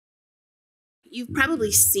you've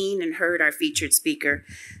probably seen and heard our featured speaker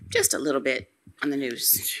just a little bit on the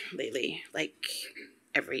news lately, like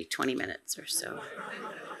every 20 minutes or so.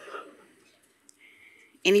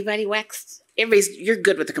 Anybody waxed? You're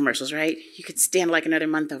good with the commercials, right? You could stand like another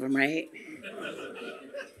month of them, right?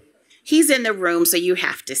 He's in the room, so you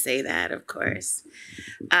have to say that, of course.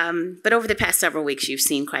 But over the past several weeks, you've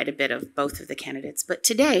seen quite a bit of both of the candidates. But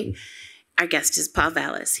today, our guest is Paul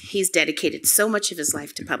Vallas. He's dedicated so much of his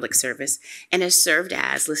life to public service and has served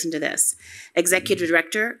as, listen to this, Executive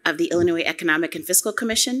Director of the Illinois Economic and Fiscal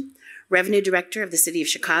Commission, Revenue Director of the City of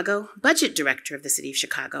Chicago, Budget Director of the City of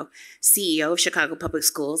Chicago, CEO of Chicago Public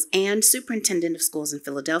Schools, and Superintendent of Schools in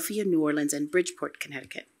Philadelphia, New Orleans, and Bridgeport,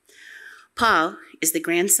 Connecticut. Paul is the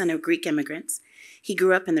grandson of Greek immigrants. He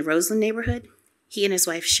grew up in the Roseland neighborhood. He and his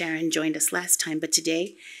wife Sharon joined us last time, but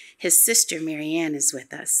today his sister Marianne is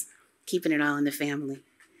with us, keeping it all in the family.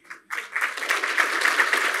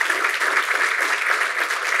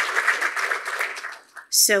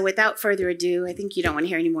 So without further ado, I think you don't want to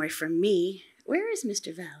hear any more from me. Where is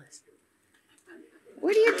Mr. Vallas?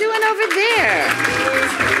 What are you doing over there?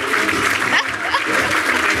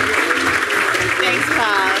 Thanks,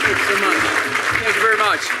 Paul. Thanks so much. Thank you very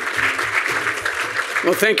much.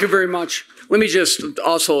 Well, thank you very much. Let me just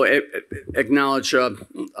also acknowledge a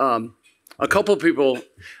couple of people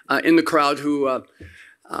in the crowd who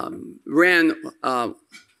ran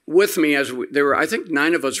with me as there were, I think,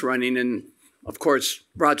 9 of us running, and of course,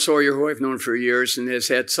 Rod Sawyer, who I've known for years and has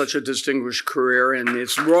had such a distinguished career, and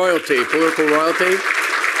it's royalty, political royalty.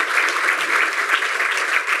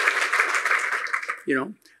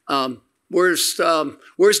 You know, where's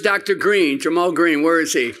Dr. Green, Jamal Green? Where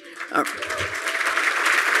is he?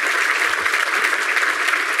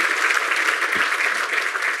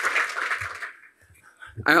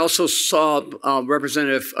 I also saw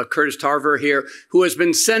Representative Curtis Tarver here, who has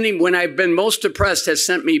been sending, when I've been most depressed, has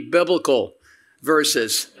sent me biblical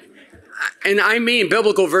verses. And I mean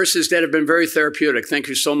biblical verses that have been very therapeutic. Thank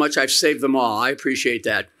you so much. I've saved them all. I appreciate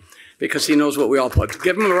that because he knows what we all put.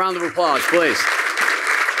 Give him a round of applause, please.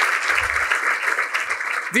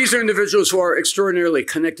 These are individuals who are extraordinarily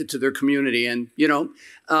connected to their community. And, you know,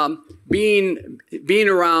 being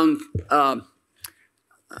around,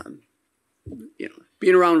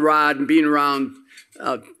 being around Rod and being around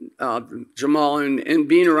Jamal and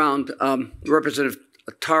being around Representative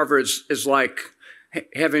Tarver is like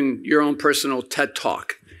having your own personal TED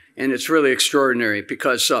Talk. And it's really extraordinary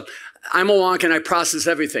because I'm a wonk and I process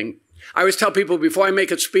everything. I always tell people before I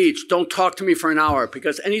make a speech, don't talk to me for an hour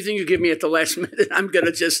because anything you give me at the last minute, I'm going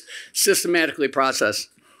to just systematically process.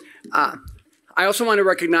 I also want to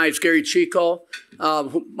recognize Gary Chico,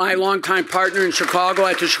 my longtime partner in Chicago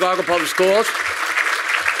at the Chicago Public Schools.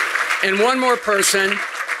 And one more person,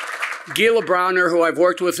 Gila Browner, who I've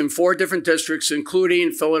worked with in 4 different districts,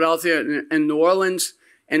 including Philadelphia and New Orleans,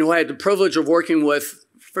 and who I had the privilege of working with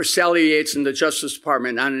for Sally Yates in the Justice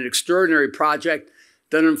Department on an extraordinary project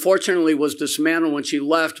that unfortunately was dismantled when she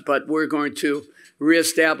left, but we're going to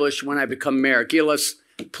reestablish when I become mayor. Gila,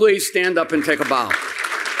 please stand up and take a bow.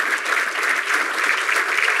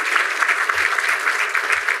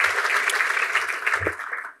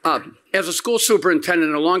 As a school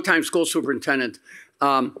superintendent, a longtime school superintendent,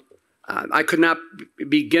 I could not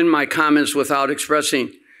begin my comments without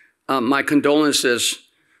expressing my condolences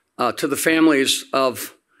to the families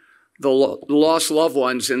of the lost loved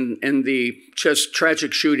ones in the just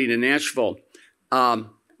tragic shooting in Nashville.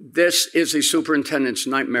 This is a superintendent's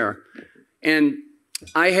nightmare. And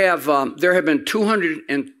there have been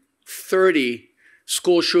 230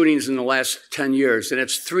 school shootings in the last 10 years, and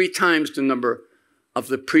it's 3 times the number of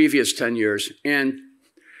the previous 10 years. And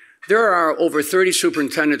there are over 30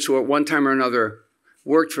 superintendents who at one time or another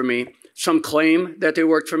worked for me. Some claim that they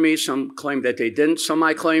worked for me, some claim that they didn't, some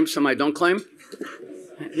I claim, some I don't claim.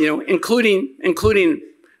 You know, including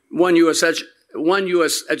one U.S.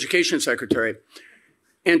 Education Secretary.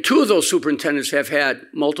 And 2 of those superintendents have had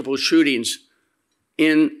multiple shootings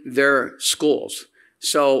in their schools.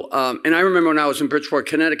 So, and I remember when I was in Bridgeport,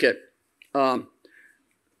 Connecticut,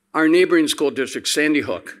 our neighboring school district, Sandy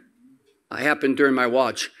Hook, happened during my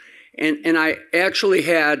watch. And I actually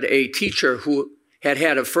had a teacher who had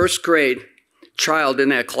had a 1st grade child in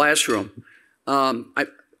that classroom.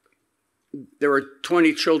 There were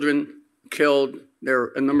 20 children killed. There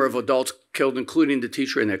were a number of adults killed, including the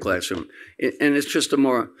teacher in that classroom. And it's just the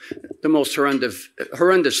most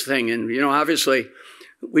horrendous thing. And, you know, obviously,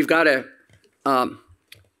 we've got to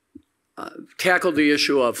tackle the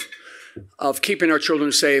issue of keeping our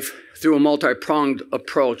children safe through a multi-pronged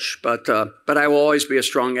approach. But I will always be a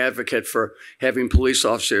strong advocate for having police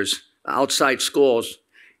officers outside schools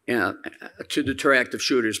to deter active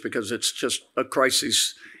shooters, because it's just a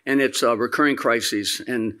crisis, and it's a recurring crisis,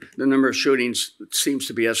 and the number of shootings seems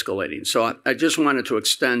to be escalating. So I just wanted to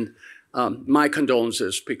extend my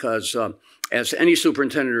condolences, because as any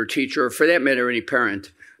superintendent or teacher, or for that matter, any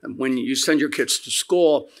parent, when you send your kids to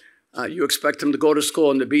school, you expect them to go to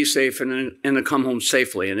school and to be safe and to come home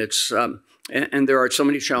safely. And it's and there are so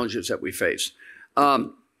many challenges that we face.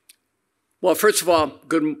 Well, first of all,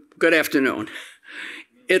 good afternoon.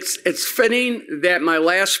 It's fitting that my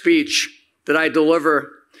last speech that I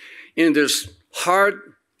deliver in this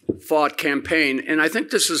hard-fought campaign, and I think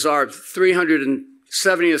this is our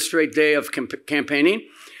 370th straight day of campaigning,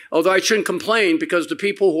 although I shouldn't complain, because the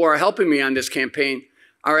people who are helping me on this campaign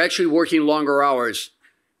are actually working longer hours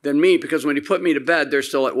than me, because when you put me to bed, they're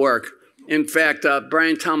still at work. In fact,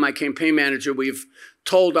 Brian Town, my campaign manager, we've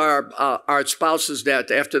told our spouses that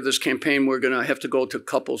after this campaign, we're going to have to go to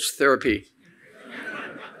couples therapy.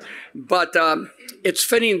 But it's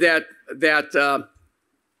fitting that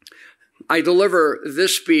I deliver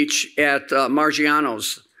this speech at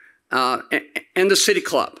Margiano's and the City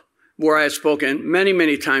Club, where I have spoken many,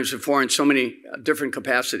 many times before in so many different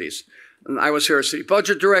capacities. I was here as city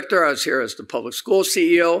budget director. I was here as the public school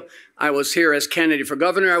CEO. I was here as candidate for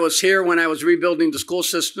governor. I was here when I was rebuilding the school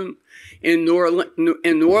system in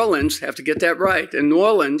New Orleans, have to get that right, in New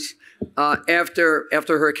Orleans, after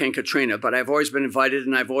Hurricane Katrina. But I've always been invited,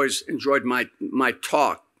 and I've always enjoyed my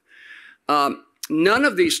talk. None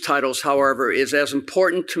of these titles, however, is as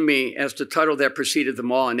important to me as the title that preceded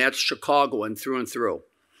them all, and that's Chicagoan through and through.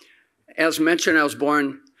 As mentioned, I was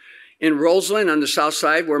born in Roseland on the south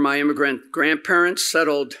side, where my immigrant grandparents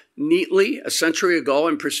settled neatly a century ago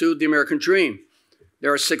and pursued the American dream.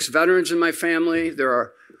 There are 6 veterans in my family. There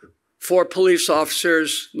are 4 police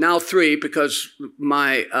officers, now 3, because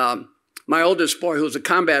my oldest boy, who's a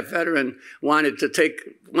combat veteran, wanted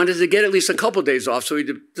to get at least a couple days off, so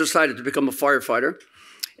he decided to become a firefighter.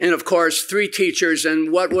 And of course, 3 teachers,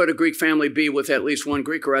 and what would a Greek family be with at least 1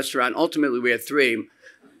 Greek restaurant? Ultimately, we had 3.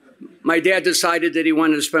 My dad decided that he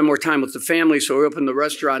wanted to spend more time with the family, so we opened the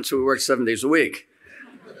restaurant, so we worked 7 days a week.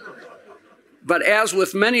 But as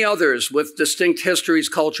with many others with distinct histories,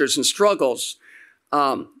 cultures, and struggles,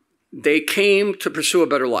 they came to pursue a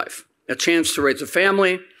better life, a chance to raise a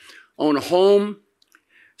family, own a home,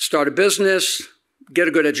 start a business, get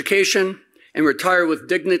a good education, and retire with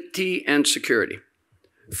dignity and security.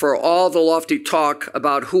 For all the lofty talk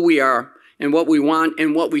about who we are and what we want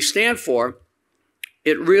and what we stand for,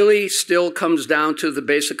 it really still comes down to the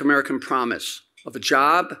basic American promise of a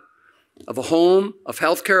job, of a home, of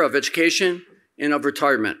healthcare, of education, and of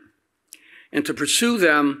retirement. And to pursue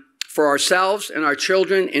them for ourselves and our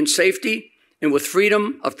children in safety and with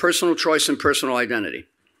freedom of personal choice and personal identity.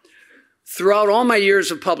 Throughout all my years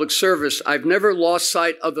of public service, I've never lost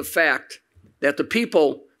sight of the fact that the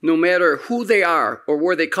people, no matter who they are or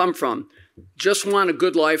where they come from, just want a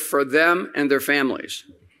good life for them and their families.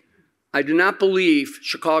 I do not believe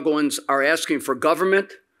Chicagoans are asking for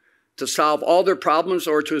government to solve all their problems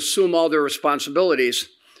or to assume all their responsibilities.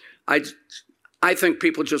 I think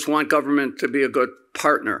people just want government to be a good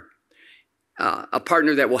partner, a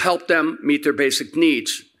partner that will help them meet their basic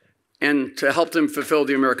needs and to help them fulfill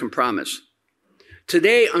the American promise.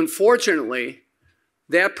 Today, unfortunately,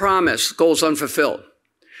 that promise goes unfulfilled.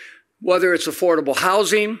 Whether it's affordable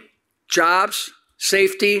housing, jobs,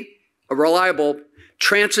 safety, a reliable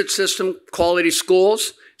transit system, quality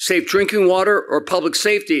schools, safe drinking water, or public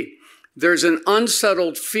safety, there's an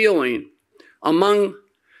unsettled feeling among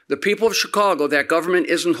the people of Chicago that government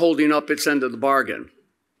isn't holding up its end of the bargain.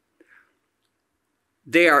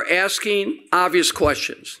 They are asking obvious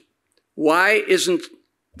questions. Why isn't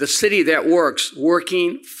the city that works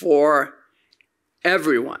working for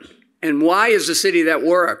everyone? And why is the city that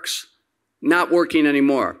works not working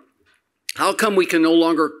anymore? How come we can no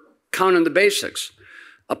longer count on the basics?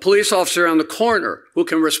 A police officer on the corner who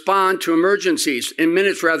can respond to emergencies in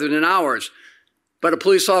minutes rather than hours, but a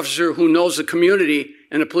police officer who knows the community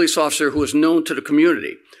and a police officer who is known to the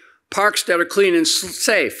community. Parks that are clean and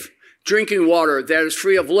safe, drinking water that is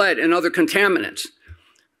free of lead and other contaminants.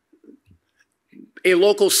 A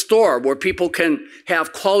local store where people can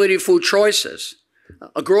have quality food choices.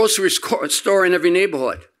 A grocery store in every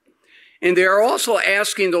neighborhood. And they are also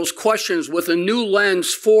asking those questions with a new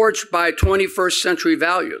lens forged by 21st century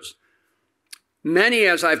values. Many,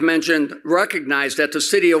 as I've mentioned, recognize that the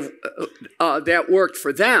city that worked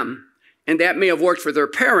for them, and that may have worked for their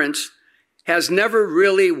parents, has never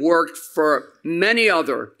really worked for many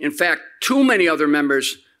other, in fact, too many other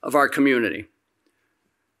members of our community.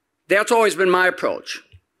 That's always been my approach.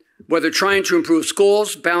 Whether trying to improve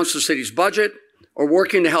schools, balance the city's budget, or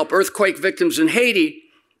working to help earthquake victims in Haiti,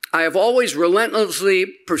 I have always relentlessly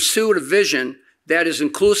pursued a vision that is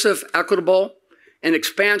inclusive, equitable, and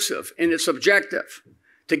expansive in its objective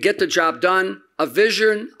to get the job done, a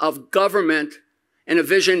vision of government and a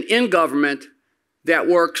vision in government that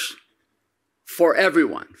works for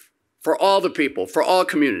everyone, for all the people, for all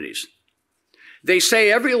communities. They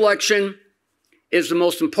say every election is the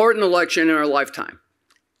most important election in our lifetime.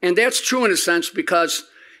 And that's true in a sense because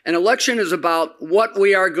an election is about what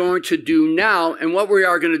we are going to do now and what we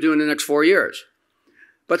are going to do in the next 4 years.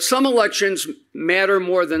 But some elections matter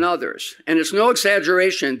more than others. And it's no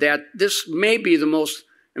exaggeration that this may be the most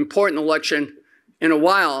important election in a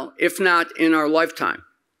while, if not in our lifetime.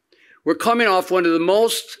 We're coming off one of the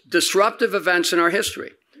most disruptive events in our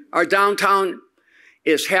history. Our downtown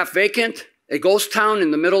is half vacant, a ghost town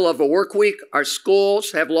in the middle of a work week. Our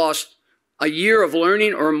schools have lost a year of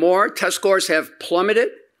learning or more. Test scores have plummeted.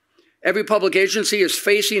 Every public agency is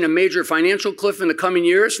facing a major financial cliff in the coming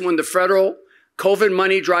years when the federal COVID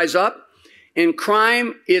money dries up, and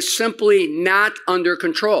crime is simply not under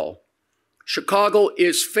control. Chicago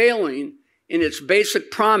is failing in its basic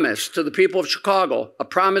promise to the people of Chicago, a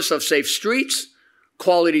promise of safe streets,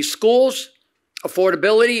 quality schools,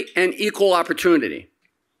 affordability, and equal opportunity.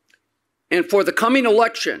 And for the coming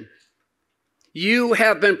election, you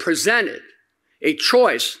have been presented a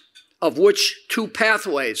choice of which two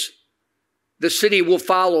pathways the city will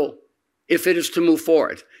follow if it is to move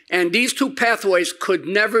forward. And these two pathways could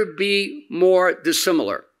never be more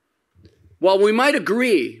dissimilar. While we might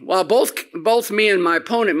agree, while both me and my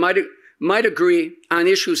opponent might agree on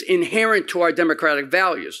issues inherent to our democratic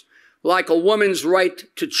values, like a woman's right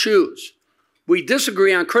to choose, we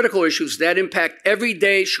disagree on critical issues that impact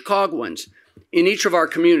everyday Chicagoans in each of our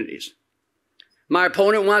communities. My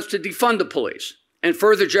opponent wants to defund the police and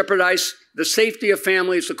further jeopardize the safety of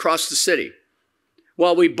families across the city.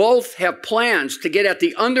 While we both have plans to get at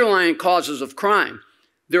the underlying causes of crime,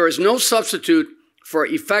 there is no substitute for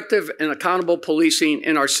effective and accountable policing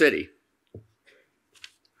in our city.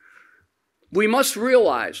 We must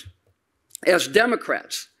realize, as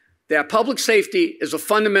Democrats, that public safety is a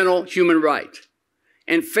fundamental human right,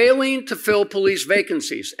 and failing to fill police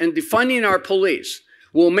vacancies and defunding our police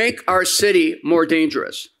will make our city more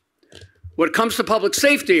dangerous. When it comes to public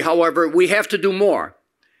safety, however, we have to do more.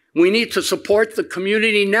 We need to support the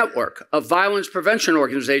community network of violence prevention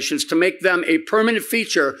organizations to make them a permanent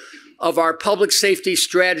feature of our public safety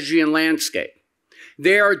strategy and landscape.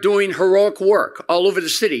 They are doing heroic work all over the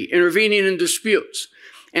city, intervening in disputes,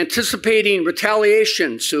 anticipating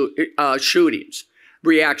retaliation shootings,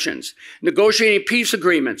 reactions, negotiating peace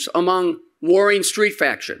agreements among warring street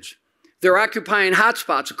factions. They're occupying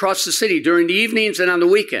hotspots across the city during the evenings and on the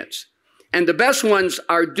weekends. And the best ones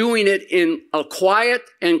are doing it in a quiet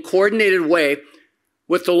and coordinated way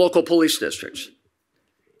with the local police districts.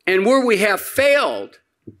 And where we have failed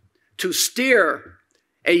to steer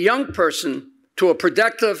a young person to a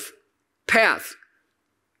productive path,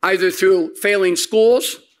 either through failing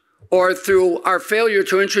schools or through our failure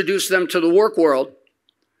to introduce them to the work world,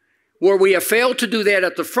 where we have failed to do that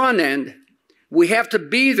at the front end, we have to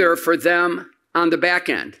be there for them on the back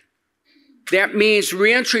end. That means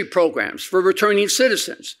reentry programs for returning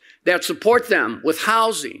citizens that support them with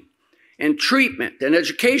housing and treatment and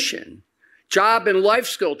education, job and life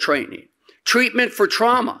skill training, treatment for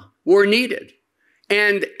trauma where needed,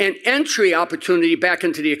 and an entry opportunity back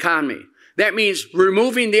into the economy. That means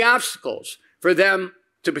removing the obstacles for them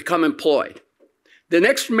to become employed. The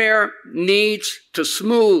next mayor needs to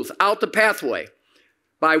smooth out the pathway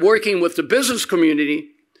by working with the business community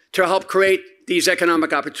to help create these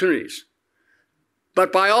economic opportunities,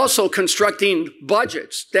 but by also constructing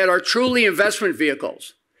budgets that are truly investment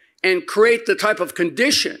vehicles and create the type of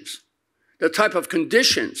conditions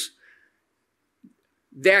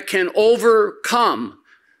that can overcome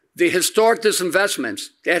the historic disinvestments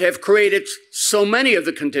that have created so many of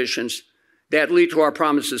the conditions that lead to our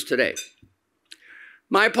promises today.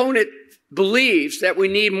 My opponent believes that we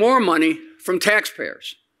need more money from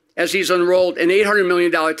taxpayers as he's enrolled an $800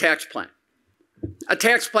 million tax plan. A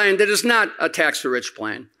tax plan that is not a tax-the-rich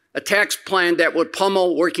plan, a tax plan that would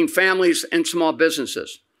pummel working families and small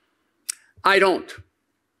businesses. I don't.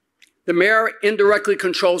 The mayor indirectly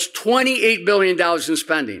controls $28 billion in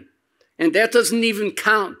spending, and that doesn't even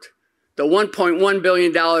count the $1.1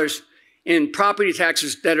 billion in property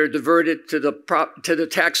taxes that are diverted to the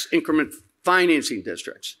tax increment financing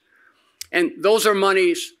districts. And those are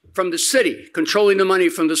monies from the city, controlling the money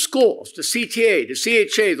from the schools, the CTA, the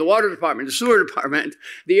CHA, the water department, the sewer department,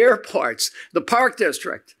 the airports, the park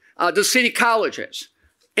district, the city colleges.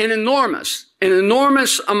 an enormous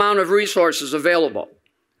amount of resources available.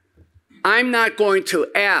 I'm not going to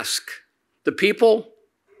ask the people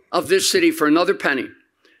of this city for another penny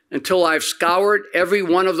until I've scoured every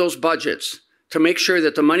one of those budgets to make sure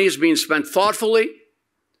that the money is being spent thoughtfully,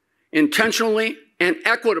 intentionally, and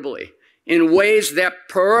equitably in ways that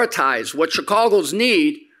prioritize what Chicagoans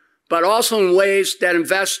need, but also in ways that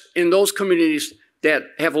invest in those communities that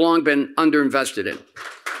have long been underinvested in.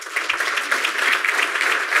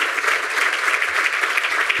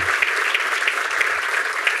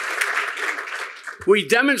 We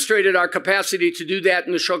demonstrated our capacity to do that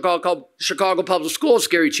in the Chicago Public Schools,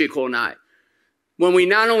 Gary Chico and I, when we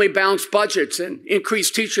not only balanced budgets and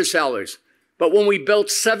increased teacher salaries, but when we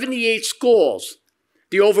built 78 schools,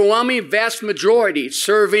 the overwhelming vast majority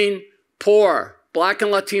serving poor Black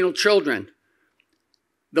and Latino children,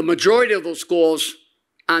 the majority of those schools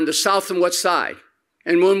on the south and west side.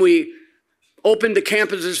 And when we opened the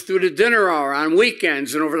campuses through the dinner hour on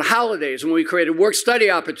weekends and over the holidays, and we created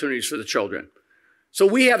work-study opportunities for the children. So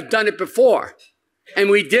we have done it before, and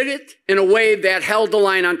we did it in a way that held the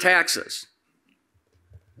line on taxes.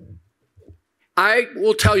 I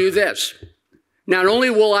will tell you this, not only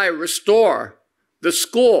will I restore the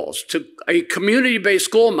schools to a community-based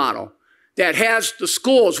school model that has the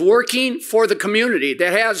schools working for the community,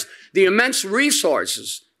 that has the immense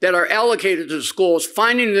resources that are allocated to the schools,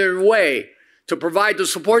 finding their way to provide the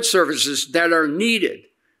support services that are needed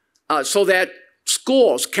so that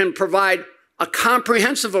schools can provide a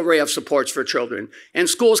comprehensive array of supports for children, and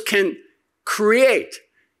schools can create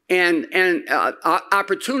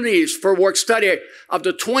opportunities for work study. Of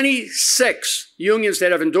the 26 unions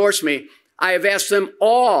that have endorsed me, I have asked them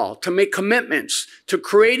all to make commitments to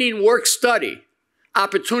creating work study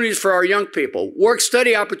opportunities for our young people, work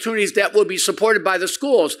study opportunities that will be supported by the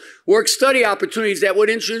schools, work study opportunities that would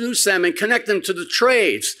introduce them and connect them to the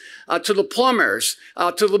trades, to the plumbers,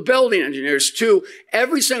 to the building engineers, to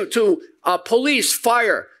every single, to police,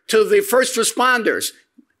 fire, to the first responders,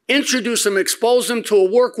 introduce them, expose them to a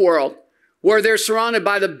work world where they're surrounded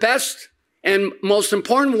by the best and most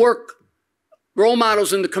important work role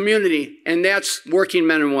models in the community, and that's working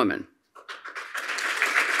men and women.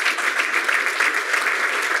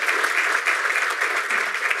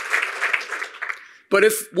 But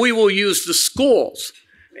if we will use the schools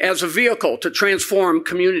as a vehicle to transform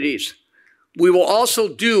communities, we will also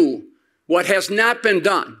do what has not been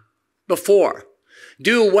done before.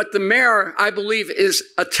 Do what the mayor, I believe, is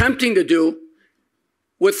attempting to do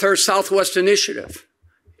with her Southwest initiative.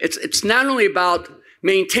 It's not only about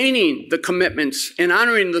maintaining the commitments and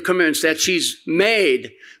honoring the commitments that she's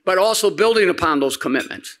made, but also building upon those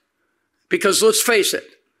commitments. Because let's face it,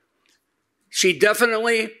 she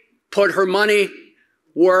definitely put her money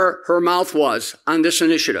where her mouth was on this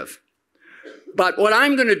initiative. But what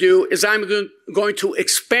I'm going to do is I'm going to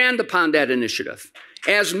expand upon that initiative.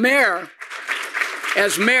 As mayor,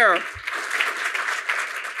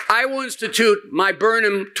 I will institute my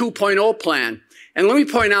Burnham 2.0 plan. And let me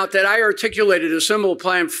point out that I articulated a similar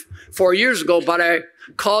plan 4 years ago, but I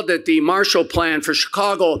called it the Marshall Plan for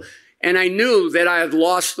Chicago. And I knew that I had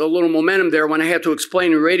lost a little momentum there when I had to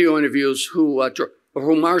explain in radio interviews who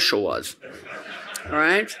Marshall was. All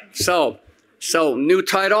right? So new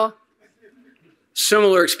title,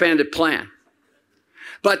 similar expanded plan.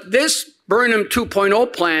 But this Burnham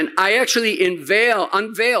 2.0 plan, I actually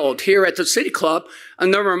unveiled here at the City Club a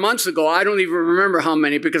number of months ago. I don't even remember how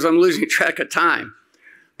many because I'm losing track of time.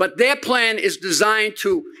 But that plan is designed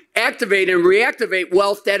to activate and reactivate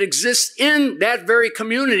wealth that exists in that very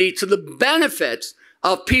community to the benefits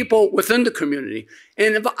of people within the community.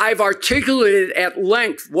 And I've articulated at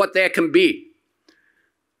length what that can be.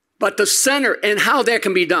 But the center and how that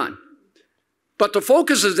can be done. But the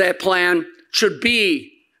focus of that plan should be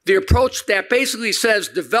the approach that basically says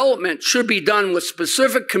development should be done with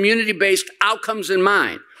specific community-based outcomes in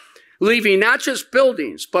mind, leaving not just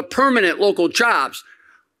buildings, but permanent local jobs,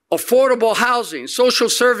 affordable housing, social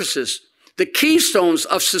services, the keystones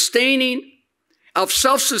of self-sustaining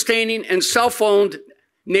and self-owned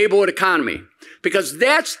neighborhood economy. Because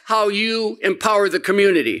that's how you empower the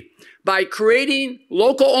community, by creating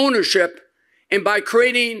local ownership and by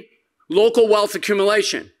creating local wealth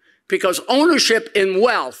accumulation. Because ownership in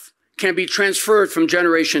wealth can be transferred from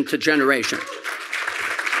generation to generation.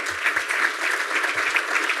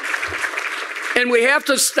 And we have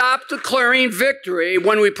to stop declaring victory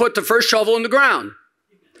when we put the first shovel in the ground.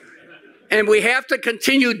 And we have to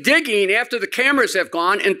continue digging after the cameras have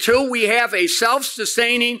gone until we have a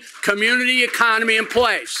self-sustaining community economy in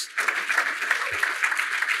place.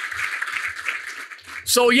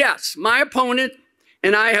 So yes, my opponent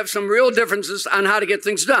and I have some real differences on how to get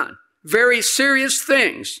things done. Very serious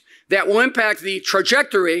things that will impact the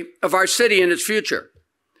trajectory of our city and its future.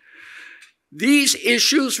 These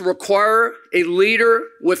issues require a leader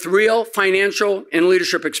with real financial and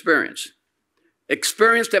leadership experience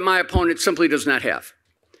that my opponent simply does not have.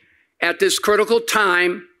 At this critical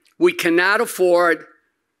time, we cannot afford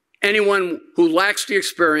anyone who lacks the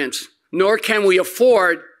experience, nor can we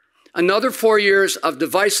afford another 4 years of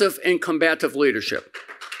divisive and combative leadership.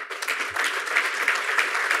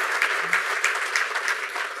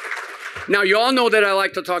 Now, you all know that I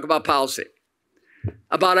like to talk about policy,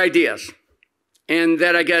 about ideas, and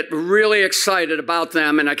that I get really excited about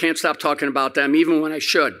them, and I can't stop talking about them even when I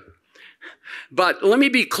should. But let me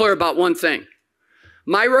be clear about one thing.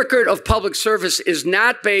 My record of public service is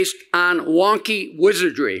not based on wonky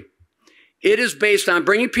wizardry. It is based on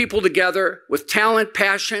bringing people together with talent,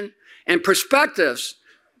 passion, and perspectives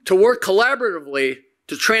to work collaboratively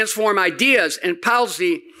to transform ideas and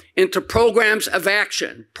policy into programs of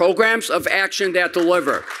action that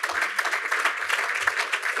deliver.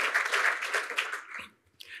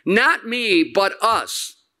 Not me, but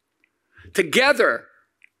us. Together,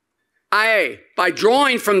 by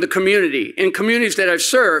drawing from the community and communities that I've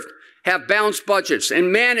served, have balanced budgets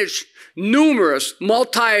and managed numerous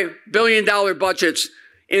multi-billion-dollar budgets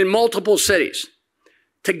in multiple cities.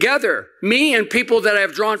 Together, me and people that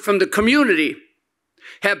I've drawn from the community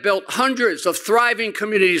have built hundreds of thriving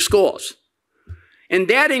community schools. And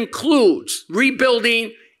that includes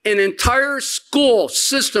rebuilding an entire school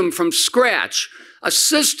system from scratch, a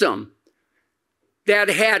system that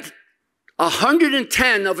had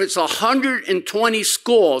 110 of its 120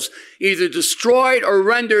 schools either destroyed or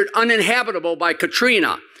rendered uninhabitable by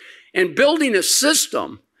Katrina, and building a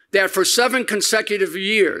system that for 7 consecutive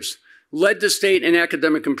years led the state in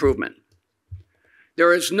academic improvement.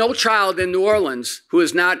 There is no child in New Orleans who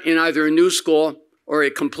is not in either a new school or a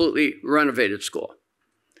completely renovated school.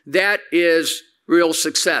 That is real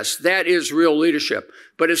success. That is real leadership.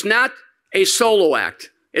 But it's not a solo act.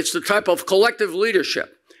 It's the type of collective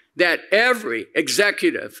leadership that every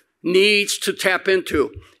executive needs to tap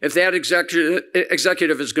into if that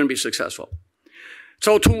executive is going to be successful.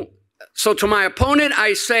 So to my opponent,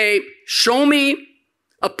 I say, show me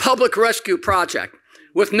a public rescue project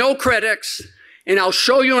with no critics, and I'll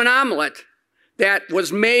show you an omelet that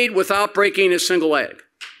was made without breaking a single egg.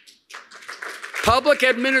 Public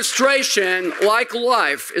administration, like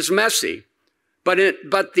life, is messy, but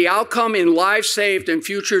the outcome in lives saved and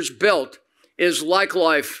futures built is, like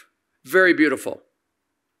life, very beautiful.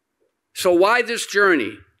 So why this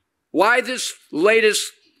journey? Why this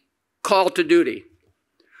latest call to duty?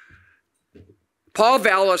 Paul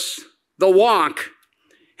Vallas, the wonk,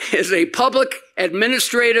 is a public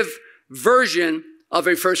administrative version of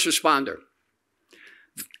a first responder.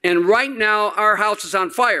 And right now, our house is on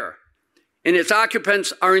fire, and its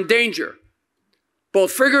occupants are in danger,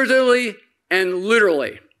 both figuratively and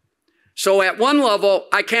literally. So at one level,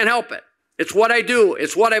 I can't help it. It's what I do.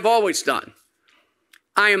 It's what I've always done.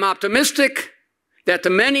 I am optimistic that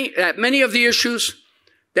many of the issues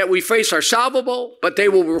that we face are solvable, but they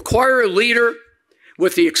will require a leader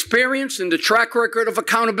with the experience and the track record of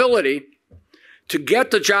accountability to get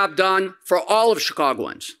the job done for all of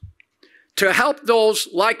Chicagoans, to help those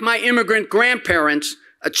like my immigrant grandparents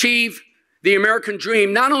achieve the American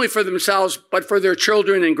dream, not only for themselves, but for their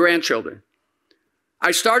children and grandchildren.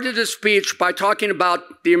 I started this speech by talking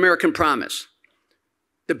about the American promise,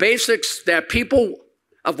 the basics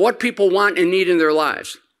of what people want and need in their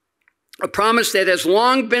lives, a promise that has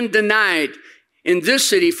long been denied in this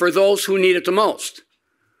city for those who need it the most.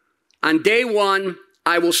 On day one,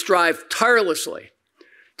 I will strive tirelessly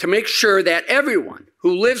to make sure that everyone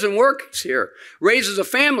who lives and works here, raises a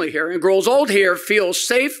family here, and grows old here feels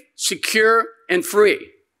safe, secure, and free.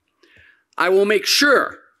 I will make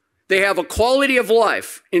sure they have a quality of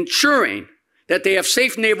life, ensuring that they have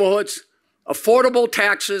safe neighborhoods, affordable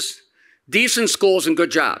taxes, decent schools, and good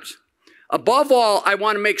jobs. Above all, I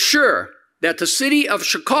want to make sure that the city of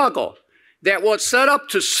Chicago, that was set up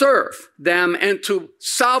to serve them and to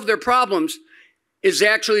solve their problems, is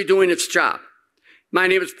actually doing its job. My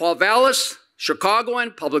name is Paul Vallas,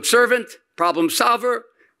 Chicagoan, public servant, problem solver,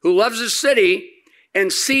 who loves his city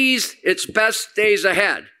and sees its best days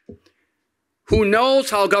ahead, who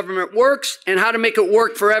knows how government works and how to make it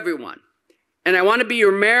work for everyone. And I want to be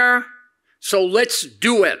your mayor, so let's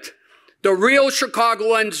do it. The real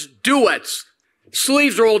Chicagoans do it.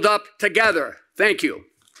 Sleeves rolled up together. Thank you.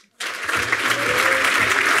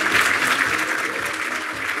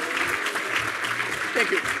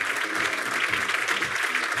 Thank you.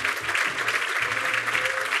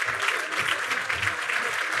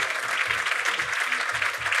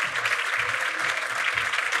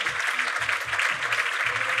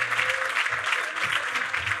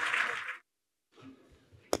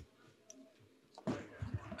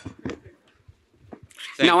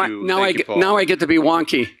 Thank you, Paul. Now I get to be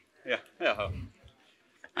wonky. Yeah.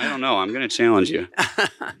 I don't know. I'm going to challenge you.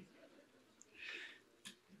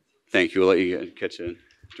 Thank you. We'll let you catch a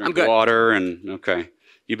drink of water. And okay.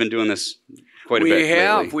 You've been doing this quite a bit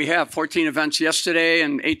lately. We have 14 events yesterday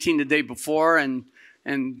and 18 the day before. And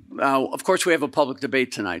of course, we have a public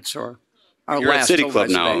debate tonight. So you're at City Club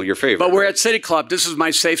now, your favorite. But we're at City Club. This is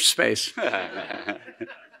my safe space.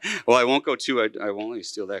 Well, I won't go too. I won't let you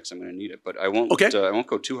steal that because I'm going to need it. But I won't. Okay. I won't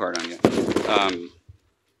go too hard on you.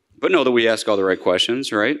 But know that we ask all the right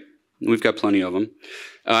questions, right? We've got plenty of them.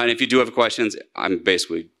 And if you do have questions, I'm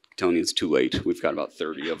basically telling you it's too late. We've got about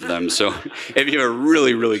 30 of them. So if you have a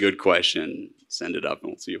really, really good question, send it up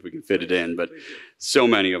and we'll see if we can fit it in. But so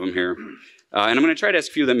many of them here. And I'm going to try to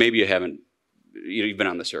ask a few that maybe you haven't. You've been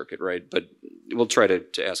on the circuit, right? But we'll try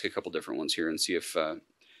to ask a couple different ones here and see if,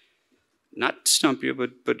 not stump you,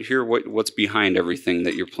 but hear what's behind everything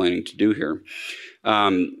that you're planning to do here.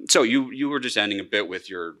 So you were just ending a bit with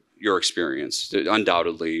your experience,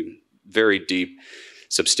 undoubtedly very deep,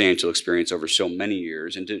 substantial experience over so many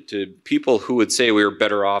years. And to people who would say we were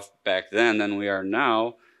better off back then than we are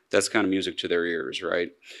now, that's kind of music to their ears,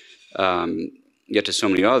 right? Yet to so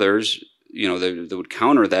many others, they would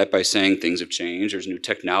counter that by saying things have changed. There's new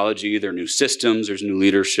technology, there are new systems, there's new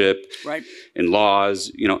leadership, right, and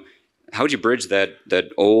laws. How would you bridge that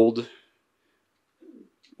old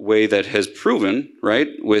way that has proven, right,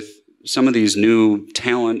 with some of these new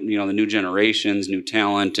talent, the new generations, new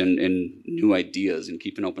talent, and new ideas, and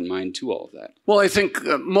keep an open mind to all of that? Well, I think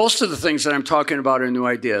most of the things that I'm talking about are new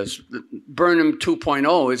ideas. Burnham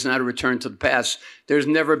 2.0 is not a return to the past. There's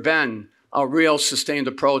never been a real sustained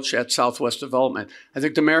approach at Southwest Development. I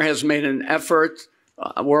think the mayor has made an effort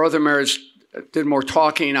where other mayors did more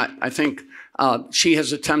talking. I think she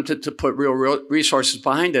has attempted to put real resources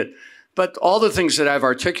behind it. But all the things that I've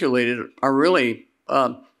articulated are really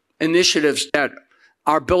initiatives that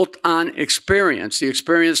are built on experience, the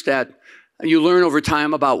experience that you learn over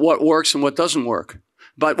time about what works and what doesn't work.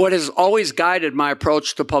 But what has always guided my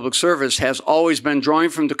approach to public service has always been drawing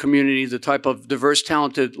from the community the type of diverse,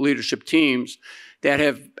 talented leadership teams that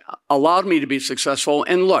have allowed me to be successful.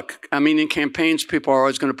 And look, I mean, in campaigns, people are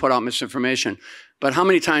always going to put out misinformation. But how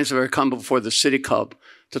many times have I come before the City Club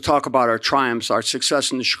to talk about our triumphs, our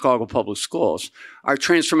success in the Chicago Public Schools, our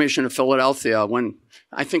transformation of Philadelphia, when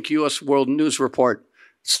I think U.S. World News Report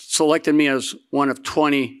selected me as one of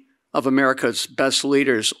 20 of America's best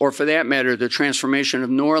leaders, or for that matter, the transformation of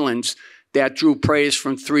New Orleans that drew praise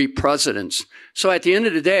from 3 presidents. So at the end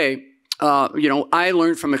of the day, I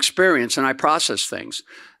learned from experience and I process things.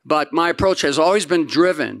 But my approach has always been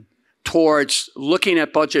driven towards looking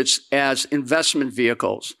at budgets as investment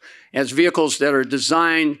vehicles, as vehicles that are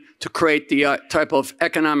designed to create the type of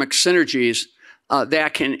economic synergies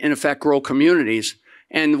that can, in effect, grow communities.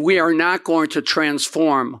 And we are not going to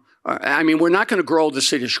transform, we're not going to grow the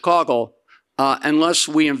city of Chicago unless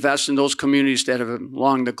we invest in those communities that have been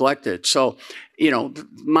long neglected. So,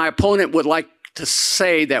 my opponent would like to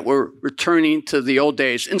say that we're returning to the old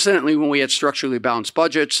days. Incidentally, when we had structurally balanced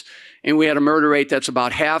budgets and we had a murder rate that's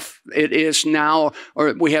about half it is now,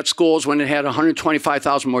 or we had schools when it had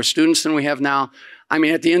 125,000 more students than we have now. I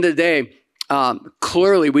mean, at the end of the day,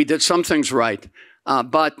 clearly we did some things right.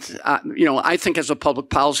 But I think as a public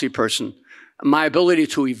policy person, my ability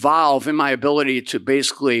to evolve and my ability to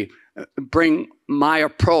basically bring my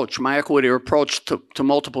approach, my equity approach to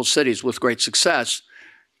multiple cities with great success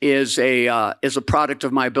is a product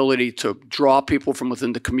of my ability to draw people from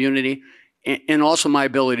within the community and also my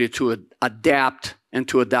ability to adapt and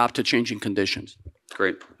to adopt to changing conditions.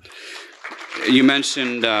 Great. You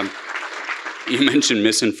mentioned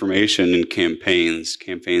misinformation in campaigns.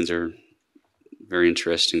 Campaigns are very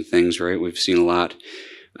interesting things, right? We've seen a lot.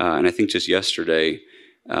 And I think just yesterday,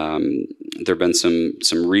 there have been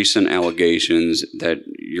some recent allegations that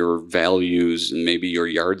your values and maybe your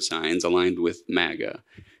yard signs aligned with MAGA.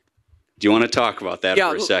 Do you want to talk about that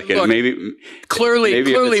for a second? Look, maybe clearly, if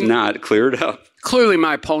it's not, clear it up. Clearly,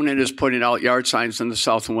 my opponent is putting out yard signs on the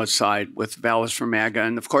south and west side with Vallas for MAGA,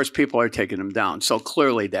 and of course, people are taking them down. So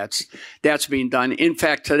clearly, that's being done. In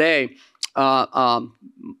fact, today,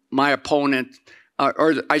 my opponent,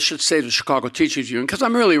 or I should say the Chicago Teachers Union, because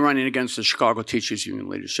I'm really running against the Chicago Teachers Union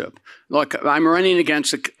leadership. Look, I'm running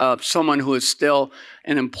against someone who is still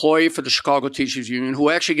an employee for the Chicago Teachers Union,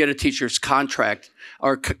 who actually get a teacher's contract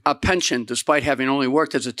or a pension despite having only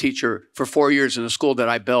worked as a teacher for 4 years in a school that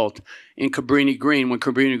I built in Cabrini Green, when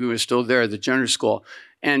Cabrini Green was still there, the general school.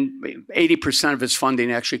 And 80% of its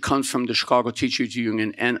funding actually comes from the Chicago Teachers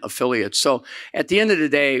Union and affiliates. So at the end of the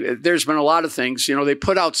day, there's been a lot of things. They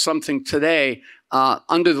put out something today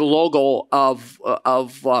under the logo of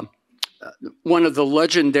one of the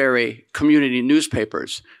legendary community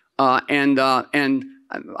newspapers. And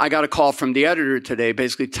I got a call from the editor today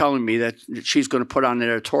basically telling me that she's going to put on an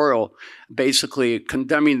editorial basically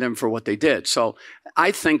condemning them for what they did. So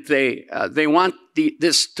I think they want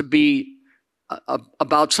this to be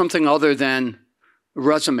about something other than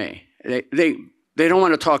resume. They don't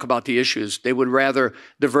want to talk about the issues. They would rather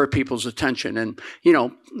divert people's attention. And, you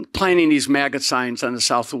know, planting these maggot signs on the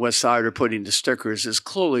south and west side or putting the stickers is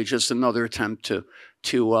clearly just another attempt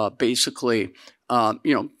to basically,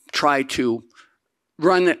 you know, try to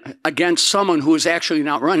run against someone who is actually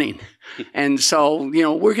not running. And so, you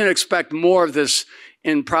know, we're going to expect more of this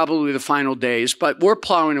in probably the final days, but we're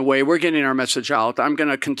plowing away. We're getting our message out. I'm going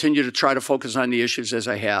to continue to try to focus on the issues as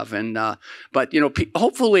I have. And, but, you know,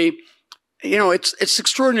 hopefully, you know, it's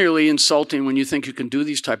extraordinarily insulting when you think you can do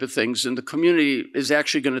these type of things and the community is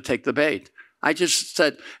actually going to take the bait. I just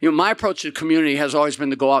said, you know, my approach to the community has always been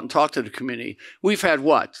to go out and talk to the community. We've had,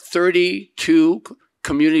 what, 32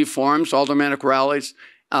 community forums, aldermanic rallies,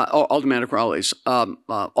 aldermanic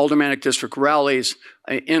district rallies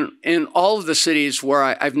in all of the cities where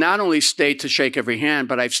I've not only stayed to shake every hand,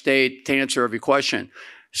 but I've stayed to answer every question.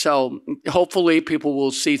 So hopefully people will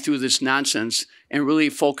see through this nonsense and really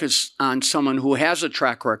focus on someone who has a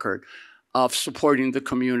track record of supporting the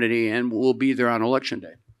community and will be there on Election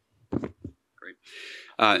Day. Great.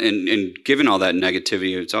 And given all that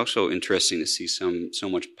negativity, it's also interesting to see so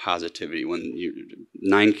much positivity when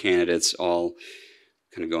 9 candidates all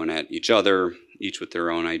kind of going at each other, each with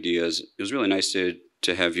their own ideas. It was really nice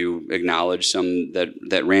to have you acknowledge some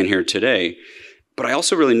that ran here today. But I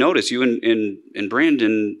also really noticed you and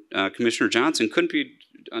Brandon, Commissioner Johnson, couldn't be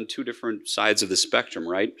on 2 different sides of the spectrum,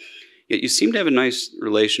 right? Yet you seem to have a nice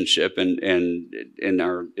relationship and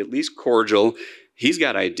are at least cordial. He's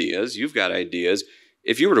got ideas, you've got ideas.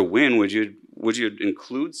 If you were to win, would you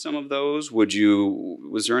include some of those?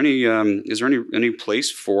 Is there any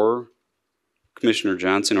place for Commissioner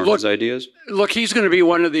Johnson or his ideas? Look, he's going to be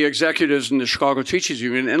one of the executives in the Chicago Teachers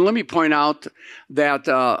Union. And let me point out that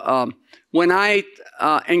when I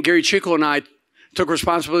and Gary Chico and I took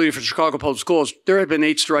responsibility for Chicago Public Schools, there had been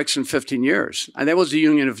 8 strikes in 15 years. And that was the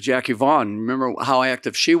union of Jackie Vaughn. Remember how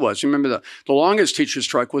active she was. Remember the longest teacher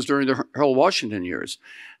strike was during the Harold Washington years.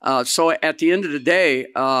 So at the end of the day,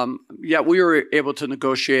 yeah, we were able to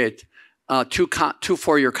negotiate 2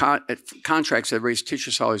 4-year contracts that raised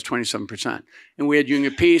teacher salaries 27%. And we had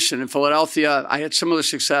union peace. And in Philadelphia, I had similar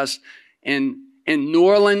success. In New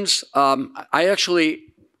Orleans, I actually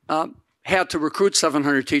had to recruit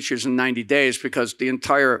 700 teachers in 90 days because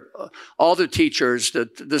all the teachers,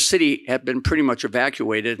 the city had been pretty much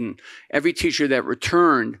evacuated, and every teacher that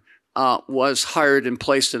returned was hired and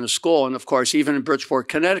placed in a school. And of course, even in Bridgeport,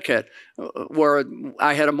 Connecticut, where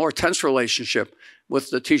I had a more tense relationship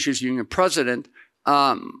with the teachers union president,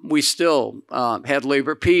 we still had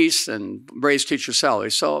labor peace and raised teacher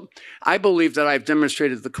salaries. So I believe that I've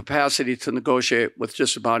demonstrated the capacity to negotiate with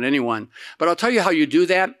just about anyone. But I'll tell you how you do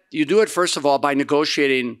that. You do it, first of all, by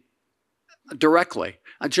negotiating directly.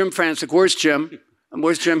 Jim Francis, where's Jim?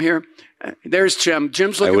 Where's Jim here? There's Jim.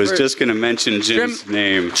 Jim's looking I was just going to mention Jim's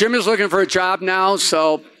name. Jim is looking for a job now,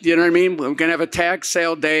 so you know what I mean? We're going to have a tag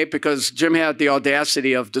sale day because Jim had the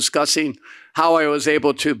audacity of discussing how I was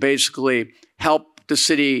able to basically help the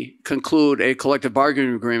city conclude a collective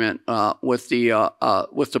bargaining agreement with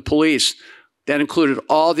the police that included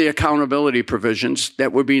all the accountability provisions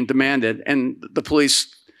that were being demanded, and the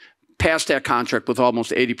police passed that contract with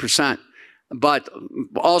almost 80%. But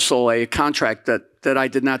also a contract that I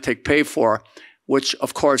did not take pay for, which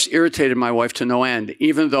of course irritated my wife to no end,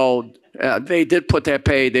 even though they did put that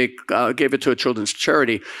pay, they gave it to a children's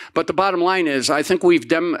charity. But the bottom line is, I think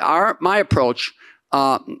my approach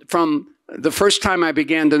from the first time I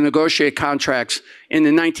began to negotiate contracts in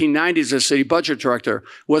the 1990s as city budget director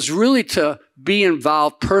was really to be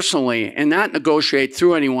involved personally and not negotiate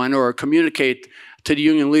through anyone or communicate to the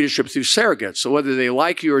union leadership through surrogates. So whether they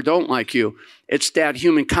like you or don't like you, it's that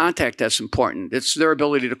human contact that's important. It's their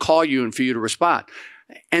ability to call you and for you to respond.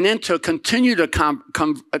 And then to continue to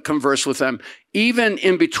converse with them, even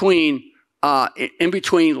in between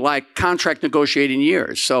like contract negotiating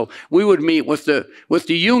years. So we would meet with the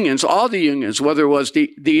unions, all the unions, whether it was the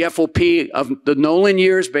FOP of the Nolan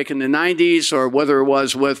years back in the 90s, or whether it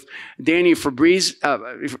was with Danny Fabrizio,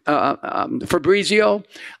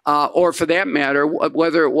 or for that matter,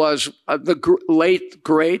 whether it was the late,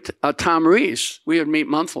 great Tom Reese. We would meet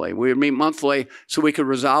monthly. We would meet monthly so we could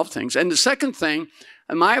resolve things. And the second thing,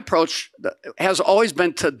 and my approach has always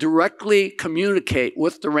been to directly communicate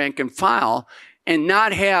with the rank and file and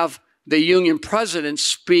not have the union presidents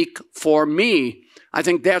speak for me. I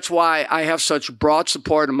think that's why I have such broad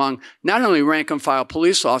support among not only rank and file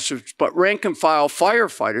police officers, but rank and file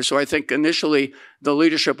firefighters. So I think initially the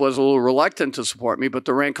leadership was a little reluctant to support me, but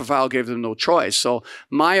the rank and file gave them no choice. So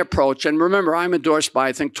my approach, and remember, I'm endorsed by,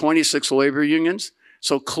 I think, 26 labor unions.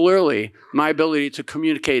 So clearly, my ability to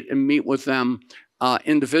communicate and meet with them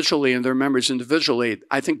individually and their members individually,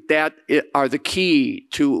 I think that are the key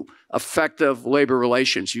to effective labor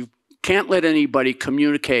relations. You can't let anybody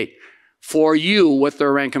communicate for you with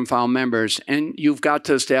their rank and file members, and you've got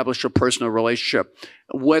to establish a personal relationship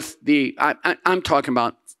with the, I'm talking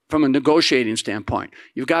about from a negotiating standpoint.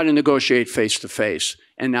 You've got to negotiate face-to-face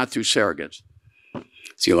and not through surrogates.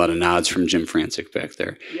 See a lot of nods from Jim Francic back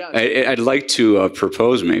there. Yes. I'd like to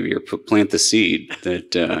propose maybe, or plant the seed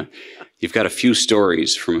that you've got a few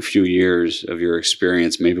stories from a few years of your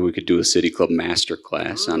experience. Maybe we could do a City Club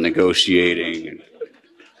masterclass on negotiating.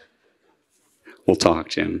 We'll talk,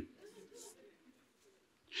 Jim.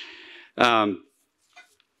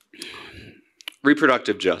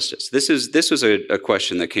 Reproductive justice. This was a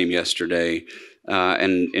question that came yesterday,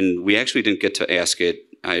 and we actually didn't get to ask it.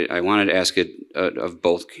 I wanted to ask it of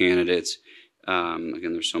both candidates.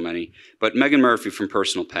 Again, there's so many. But Megan Murphy from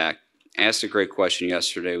Personal PAC asked a great question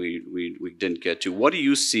yesterday we didn't get to. What do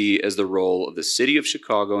you see as the role of the city of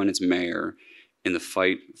Chicago and its mayor in the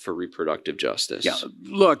fight for reproductive justice? Yeah,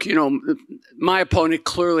 look, you know, my opponent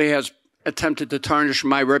clearly has attempted to tarnish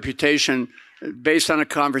my reputation based on a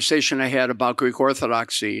conversation I had about Greek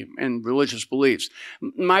Orthodoxy and religious beliefs.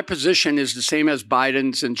 My position is the same as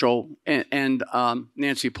Biden's and Joe and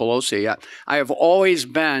Nancy Pelosi. I have always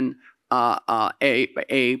been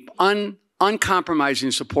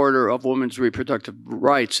uncompromising supporter of women's reproductive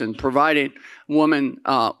rights and providing women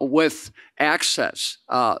with access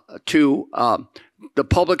to the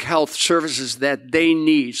public health services that they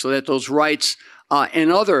need, so that those rights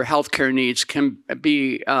and other healthcare needs can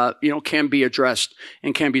be, can be addressed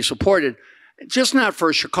and can be supported. Just not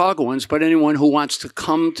for Chicagoans, but anyone who wants to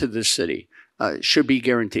come to the city should be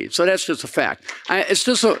guaranteed. So that's just a fact. It's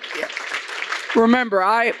just a, remember,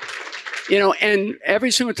 and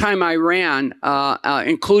every single time I ran,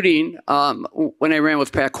 including when I ran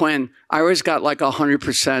with Pat Quinn, I always got like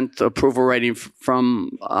 100% approval rating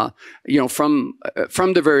from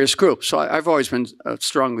the various groups. So I've always been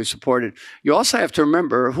strongly supported. You also have to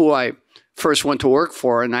remember who I first went to work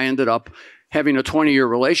for, and I ended up having a 20-year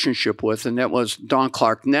relationship with, and that was Dawn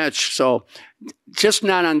Clark Netsch. So just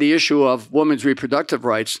not on the issue of women's reproductive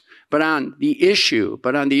rights, but on the issue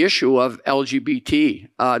of LGBT.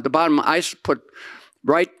 The bottom, I put,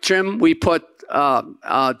 right, Jim? We put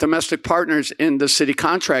domestic partners in the city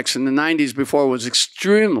contracts in the 90s before it was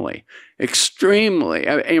extremely,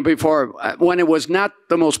 before, when it was not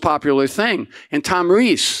the most popular thing. And Tom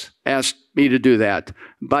Reese asked me to do that,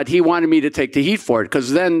 but he wanted me to take the heat for it,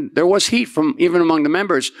 because then there was heat from even among the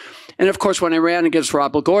members. And of course, when I ran against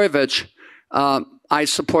Rod Blagojevich, I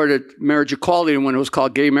supported marriage equality when it was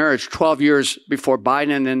called gay marriage 12 years before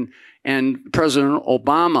Biden and President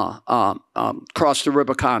Obama crossed the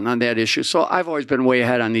Rubicon on that issue. So I've always been way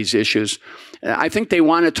ahead on these issues. I think they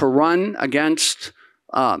wanted to run against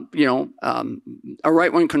a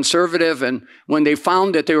right-wing conservative, and when they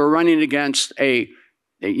found that they were running against an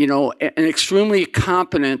extremely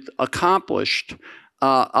competent, accomplished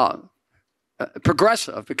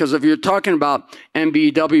progressive, because if you're talking about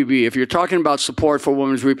MBWB, if you're talking about support for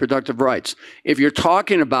women's reproductive rights, if you're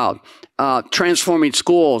talking about transforming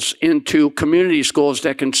schools into community schools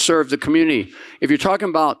that can serve the community, if you're talking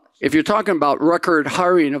about record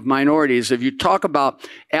hiring of minorities, if you talk about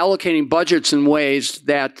allocating budgets in ways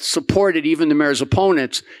that supported even the mayor's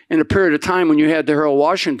opponents in a period of time when you had the Harold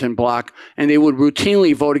Washington bloc and they would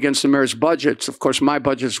routinely vote against the mayor's budgets. Of course, my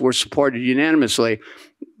budgets were supported unanimously.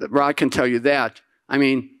 Rod can tell you that. I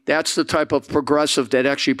mean, that's the type of progressive that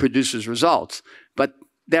actually produces results. But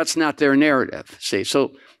that's not their narrative, see.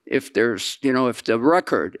 So if there's, if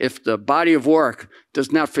the body of work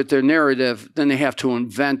does not fit their narrative, then they have to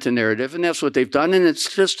invent a narrative. And that's what they've done. And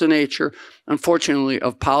it's just the nature, unfortunately,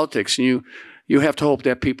 of politics. And you have to hope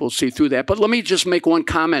that people see through that. But let me just make one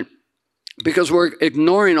comment, because we're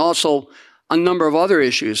ignoring also a number of other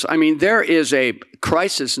issues. I mean, there is a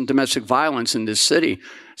crisis in domestic violence in this city.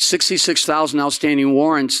 66,000 outstanding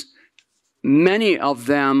warrants, many of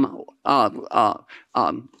them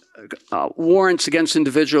warrants against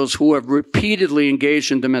individuals who have repeatedly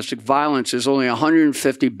engaged in domestic violence. There's only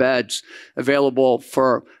 150 beds available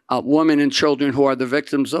for women and children who are the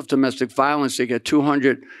victims of domestic violence. They get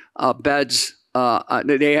 200 beds.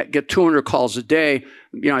 They get 200 calls a day.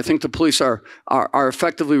 I think the police are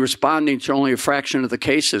effectively responding to only a fraction of the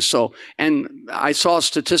cases. So, and I saw a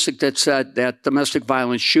statistic that said that domestic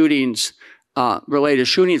violence shootings, related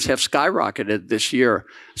shootings, have skyrocketed this year.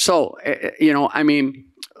 So, I mean,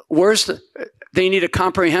 they need a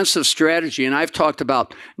comprehensive strategy, and I've talked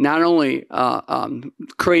about not only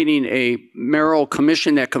creating a mayoral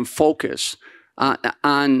commission that can focus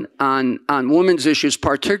on women's issues,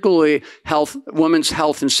 particularly women's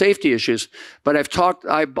health and safety issues, but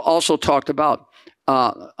I've also talked about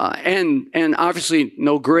and obviously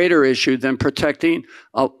no greater issue than protecting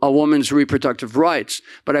a woman's reproductive rights.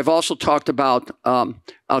 But I've also talked about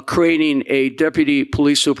creating a deputy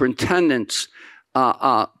police superintendent's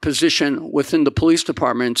position within the police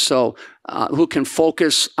department, so who can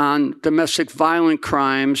focus on domestic violent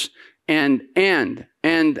crimes and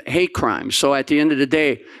hate crimes. So at the end of the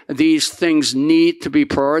day, these things need to be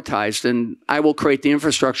prioritized, and I will create the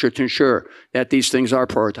infrastructure to ensure that these things are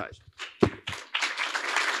prioritized.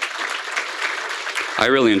 I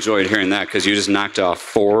really enjoyed hearing that because you just knocked off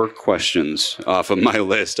 4 questions off of my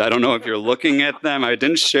list. I don't know if you're looking at them. I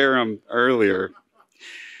didn't share them earlier.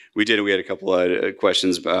 We did. We had a couple of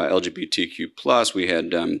questions about LGBTQ+. We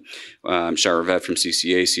had Shara Vet from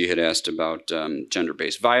CCAC had asked about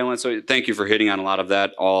gender-based violence. So thank you for hitting on a lot of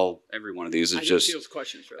that. Every one of these is just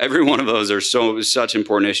questions, right? Every one of those are such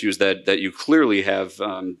important issues that you clearly have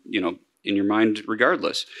in your mind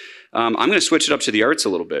regardless. I'm going to switch it up to the arts a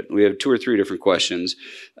little bit. We have 2 or 3 different questions,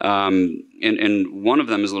 and one of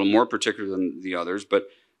them is a little more particular than the others, but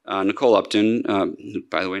Nicole Upton,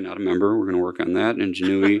 by the way, not a member. We're going to work on that.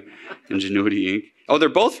 Ingenuity Inc. Oh, they're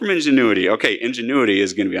both from Ingenuity. Okay, Ingenuity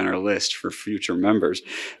is going to be on our list for future members.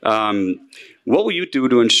 What will you do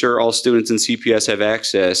to ensure all students in CPS have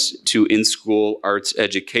access to in-school arts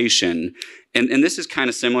education? And this is kind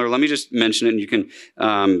of similar. Let me just mention it, and you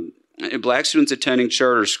can. Black students attending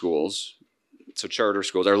charter schools, so charter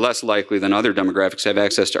schools, are less likely than other demographics to have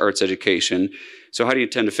access to arts education. So how do you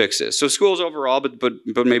intend to fix this? So schools overall,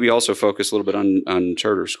 but maybe also focus a little bit on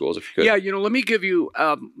charter schools, if you could. Yeah, let me give you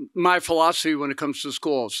my philosophy when it comes to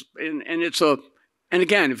schools. And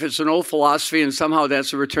again, if it's an old philosophy and somehow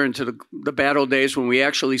that's a return to the bad old days when we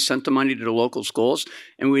actually sent the money to the local schools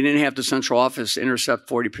and we didn't have the central office intercept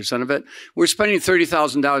 40% of it, we're spending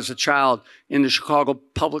 $30,000 a child in the Chicago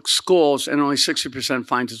public schools and only 60%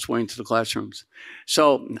 finds its way into the classrooms.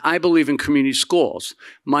 So I believe in community schools.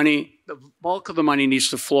 The bulk of the money needs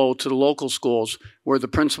to flow to the local schools where the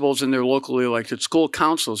principals and their locally elected school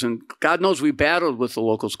councils, and God knows we battled with the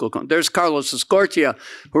local school council. There's Carlos Escortia,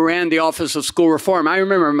 who ran the Office of School Reform. I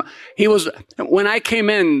remember when I came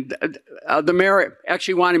in, the mayor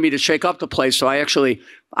actually wanted me to shake up the place, so I actually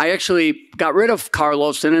got rid of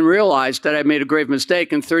Carlos and then realized that I made a grave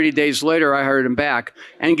mistake, and 30 days later I hired him back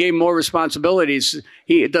and gave him more responsibilities.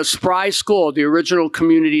 The Spry School, the original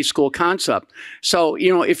community school concept. So,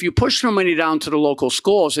 if you push the money down to the local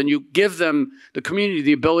schools and you give them, the community,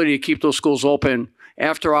 the ability to keep those schools open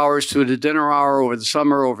after hours, through the dinner hour, over the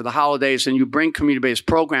summer, over the holidays, and you bring community-based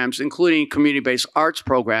programs, including community-based arts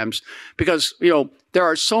programs, because, there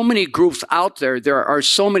are so many groups out there. There are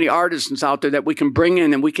so many artisans out there that we can bring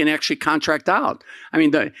in and we can actually contract out. I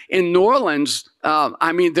mean, in New Orleans,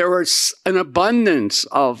 there was an abundance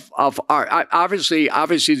of art. Obviously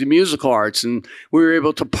the musical arts, and we were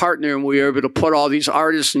able to partner and we were able to put all these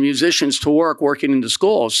artists and musicians to work working in the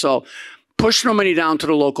schools. So push the money down to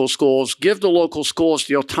the local schools, give the local schools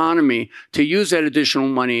the autonomy to use that additional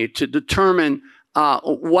money to determine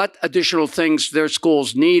what additional things their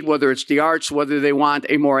schools need, whether it's the arts, whether they want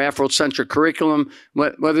a more Afrocentric curriculum,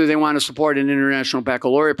 whether they want to support an international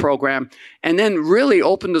baccalaureate program, and then really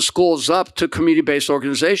open the schools up to community-based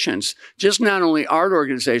organizations, just not only art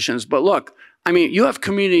organizations, but look, you have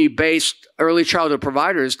community-based early childhood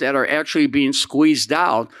providers that are actually being squeezed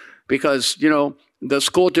out because, the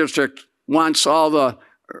school district wants all the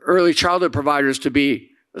early childhood providers to be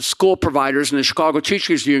school providers, and the Chicago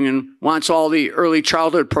Teachers Union wants all the early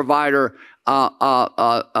childhood provider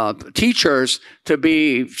teachers to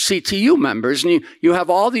be CTU members. And you have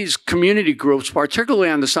all these community groups, particularly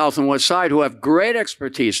on the South and West Side, who have great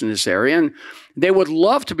expertise in this area, and they would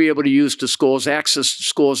love to be able to use the schools, access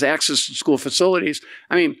to school facilities.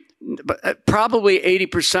 But probably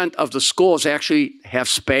 80% of the schools actually have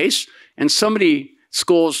space, and some of the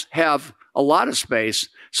schools have a lot of space.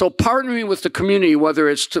 So partnering with the community, whether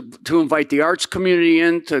it's to invite the arts community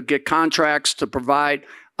in to get contracts to provide,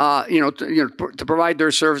 to provide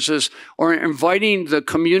their services, or inviting the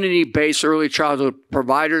community-based early childhood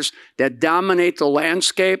providers that dominate the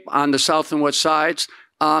landscape on the South and West Sides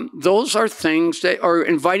those are things that are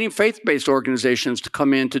inviting faith-based organizations to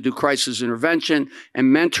come in to do crisis intervention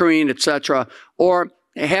and mentoring, et cetera, or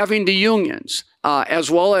having the unions,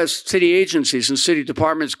 as well as city agencies and city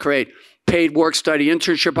departments create paid work-study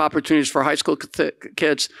internship opportunities for high school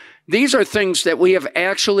kids. These are things that we have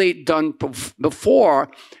actually done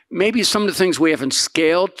before. Maybe some of the things we haven't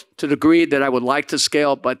scaled to the degree that I would like to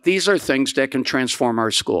scale, but these are things that can transform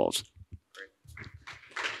our schools.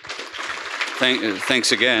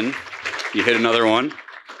 Thanks again. You hit another one.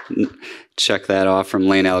 Check that off from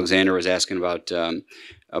Lane Alexander was asking about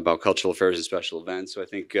cultural affairs and special events. So I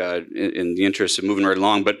think in the interest of moving right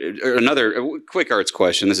along, but another quick arts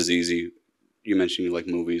question. This is easy. You mentioned you like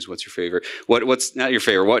movies. What's your favorite? What's not your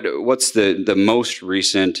favorite? What's the most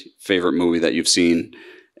recent favorite movie that you've seen?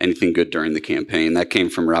 Anything good during the campaign? That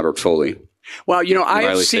came from Robert Foley. Well, you know, I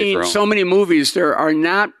have seen so many movies. There are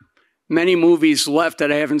not many movies left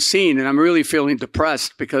that I haven't seen, and I'm really feeling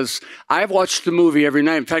depressed because I've watched the movie every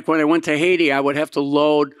night. In fact, when I went to Haiti, I would have to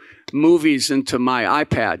load movies into my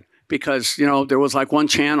iPad because, you know, there was like one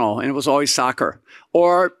channel and it was always soccer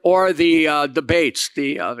or the debates,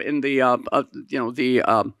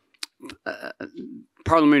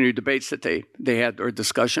 parliamentary debates that they had, or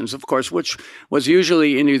discussions, of course, which was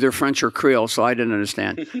usually in either French or Creole, so I didn't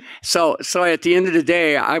understand. so at the end of the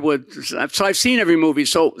day, so I've seen every movie.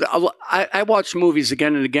 So I watch movies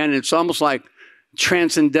again and again. And it's almost like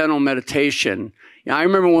transcendental meditation. You know, I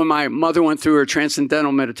remember when my mother went through her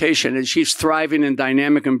transcendental meditation, and she's thriving and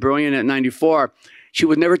dynamic and brilliant at 94. She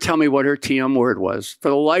would never tell me what her TM word was. For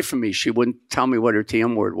the life of me, she wouldn't tell me what her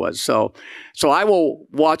TM word was. So I will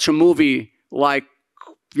watch a movie like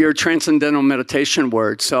your transcendental meditation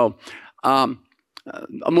word. So a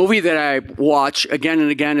movie that I watch again and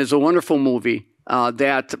again is a wonderful movie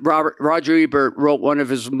that Roger Ebert wrote one of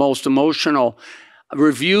his most emotional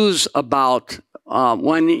reviews about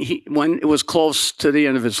when it was close to the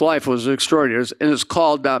end of his life. It was extraordinary. And it's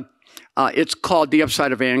called The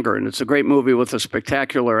Upside of Anger, and it's a great movie with a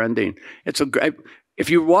spectacular ending. If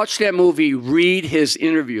you watch that movie, read his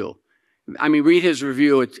interview. I mean, read his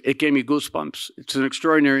review. It gave me goosebumps. It's an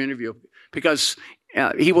extraordinary interview because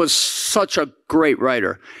he was such a great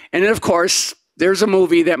writer. And then, of course, there's a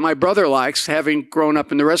movie that my brother likes, having grown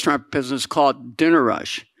up in the restaurant business, called Dinner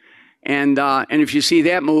Rush. And if you see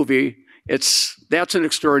that movie, that's an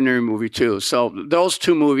extraordinary movie too. So those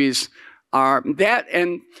two movies are that,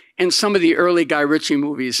 and some of the early Guy Ritchie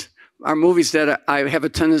movies are movies that I have a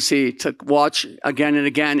tendency to watch again and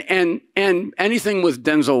again, and anything with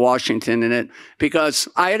Denzel Washington in it, because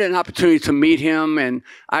I had an opportunity to meet him, and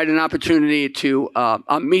I had an opportunity to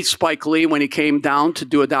meet Spike Lee when he came down to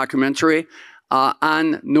do a documentary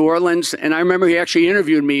on New Orleans. And I remember he actually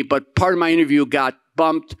interviewed me, but part of my interview got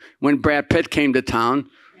bumped when Brad Pitt came to town.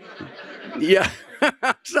 Yeah.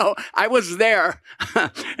 So I was there,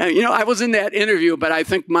 and you know, I was in that interview, but I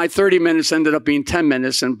think my 30 minutes ended up being 10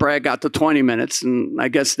 minutes, and Brad got to 20 minutes, and I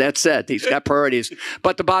guess that's it. He's got priorities.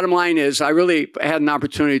 But the bottom line is, I really had an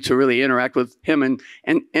opportunity to really interact with him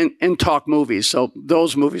and talk movies. So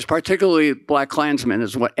those movies, particularly Black Klansman,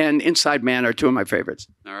 and Inside Man, are two of my favorites.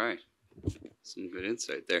 All right. Some good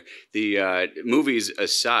insight there. The movies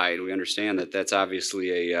aside, we understand that that's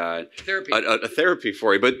obviously a therapy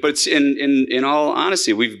for you. But it's in all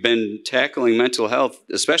honesty, we've been tackling mental health,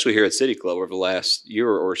 especially here at City Club, over the last year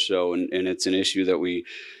or so, and it's an issue that we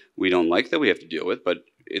don't like that we have to deal with. But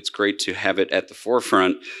it's great to have it at the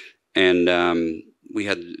forefront. And we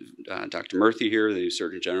had Dr. Murthy here, the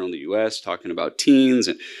Surgeon General in the U.S., talking about teens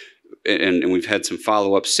and we've had some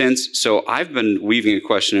follow-up since. So I've been weaving a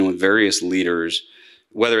question in with various leaders,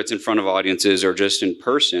 whether it's in front of audiences or just in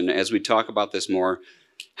person, as we talk about this more.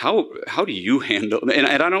 How do you handle, and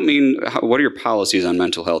I don't mean what are your policies on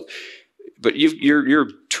mental health, but you're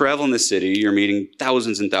traveling the city, you're meeting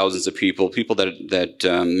thousands and thousands of people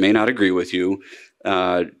that may not agree with you,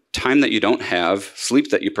 time that you don't have, sleep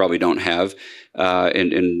that you probably don't have,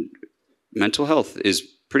 and mental health is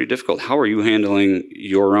pretty difficult. How are you handling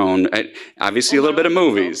your own? Obviously, a little bit of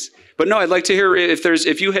movies, but no. I'd like to hear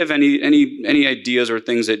if you have any ideas or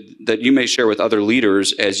things that you may share with other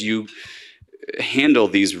leaders as you handle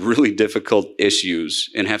these really difficult issues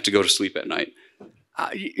and have to go to sleep at night.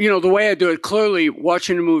 You know, the way I do it, clearly,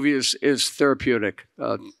 watching a movie is therapeutic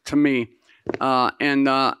to me,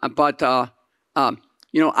 but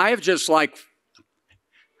you know, I have just like.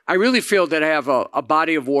 I really feel that I have a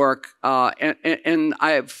body of work, and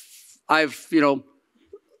I've you know,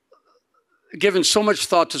 given so much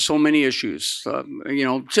thought to so many issues. You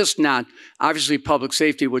know, just not obviously public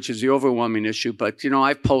safety, which is the overwhelming issue, but you know,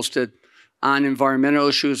 I've posted on environmental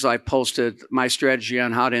issues. I posted my strategy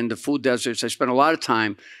on how to end the food deserts. I spent a lot of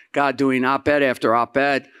time, God, doing op-ed after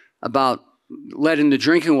op-ed about lead in the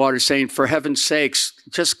drinking water, saying, for heaven's sakes,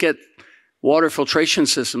 just get water filtration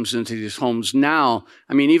systems into these homes now.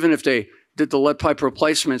 I mean, even if they did the lead pipe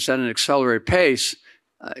replacements at an accelerated pace,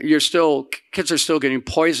 kids are still getting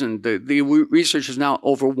poisoned. The research is now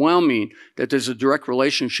overwhelming that there's a direct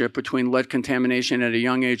relationship between lead contamination at a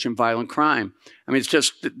young age and violent crime. I mean, it's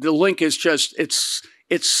just, the link is just, it's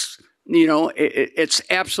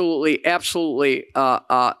absolutely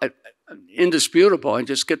indisputable, and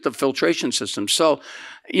just get the filtration system. So,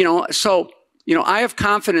 I have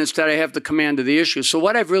confidence that I have the command of the issue. So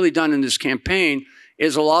what I've really done in this campaign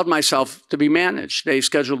is allowed myself to be managed. They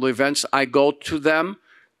schedule events, I go to them,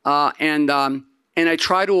 and I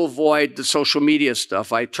try to avoid the social media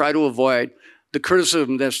stuff. I try to avoid the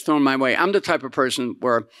criticism that's thrown my way. I'm the type of person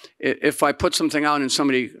where if I put something out and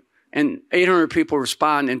 800 people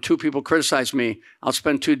respond and 2 people criticize me, I'll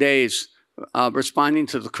spend 2 days responding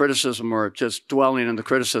to the criticism or just dwelling on the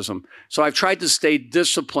criticism. So I've tried to stay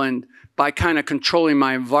disciplined by kind of controlling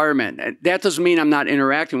my environment. That doesn't mean I'm not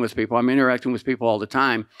interacting with people. I'm interacting with people all the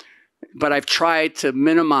time. But I've tried to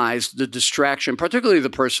minimize the distraction, particularly the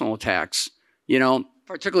personal attacks.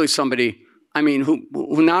 Particularly somebody,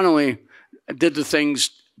 who not only did the things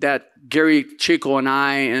that Gary Chico and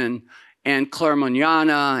I and Claire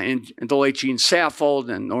Manana and the late Gene Saffold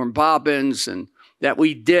and Norm Bobbins and that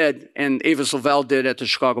we did, and Ava Silvel did at the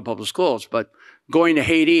Chicago Public Schools, but going to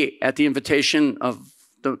Haiti at the invitation of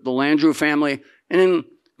the Landreau family, and then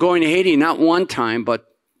going to Haiti not one time, but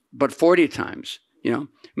 40 times.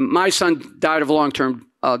 My son died of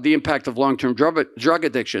the impact of long-term drug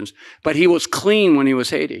addictions, but he was clean when he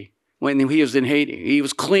was when he was in Haiti. He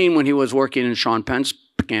was clean when he was working in Sean Penn's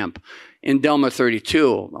camp in Delma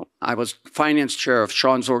 32. I was finance chair of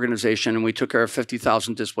Sean's organization, and we took care of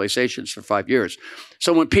 50,000 displaced Haitians for 5 years.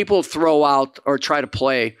 So when people throw out or try to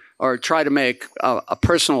play or try to make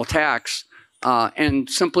personal attacks and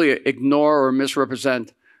simply ignore or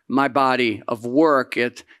misrepresent my body of work,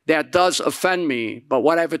 that does offend me. But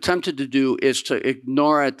what I've attempted to do is to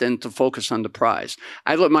ignore it and to focus on the prize.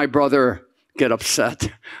 I let my brother get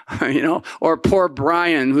upset, or poor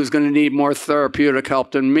Brian, who's going to need more therapeutic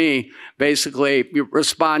help than me, basically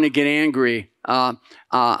respond and get angry. But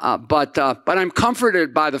I'm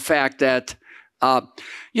comforted by the fact that, I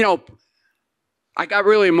got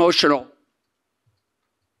really emotional.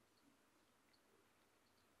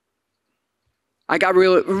 I got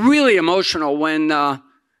really emotional when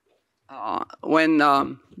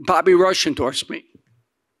Bobby Rush endorsed me.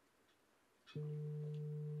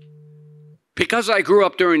 Because I grew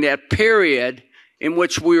up during that period in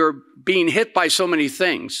which we were being hit by so many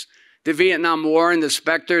things. The Vietnam War and the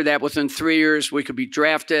specter that within 3 years we could be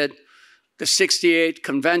drafted. The '68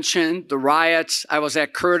 convention, the riots. I was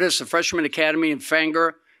at Curtis, a freshman academy in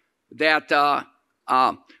Fanger, that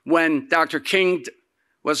when Dr. King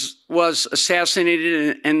was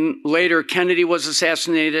assassinated and later Kennedy was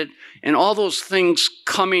assassinated, and all those things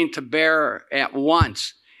coming to bear at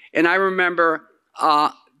once. And I remember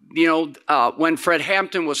when Fred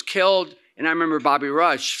Hampton was killed, and I remember Bobby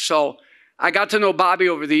Rush. So I got to know Bobby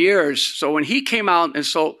over the years. So when he came out and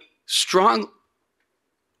so strongly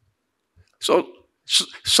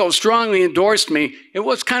endorsed me, it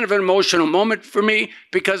was kind of an emotional moment for me,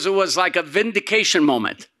 because it was like a vindication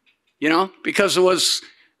moment, because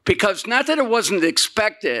not that it wasn't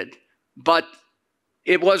expected, but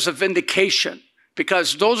it was a vindication,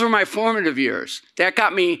 because those were my formative years. That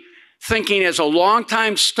got me thinking. As a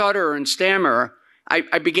longtime stutterer and stammerer,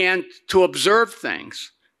 I began to observe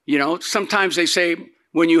things. Sometimes they say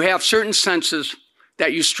when you have certain senses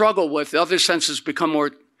that you struggle with, the other senses become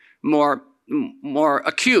more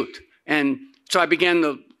acute. And so I began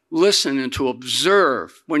to listen and to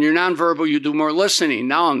observe. When you're nonverbal, you do more listening.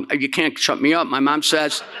 Now you can't shut me up. My mom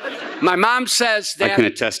says that. I can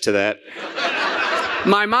attest to that.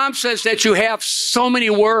 My mom says that you have so many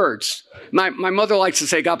words. My mother likes to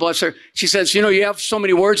say, God bless her, she says, you have so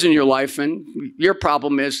many words in your life, and your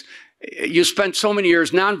problem is you spent so many years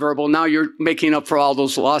nonverbal, now you're making up for all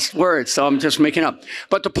those lost words, so I'm just making up.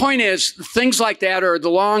 But the point is, things like that are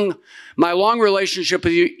my long relationship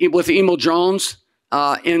with Emil Jones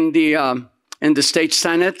in the state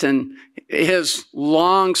Senate, and his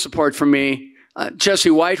long support for me. Jesse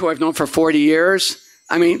White, who I've known for 40 years.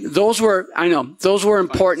 Those were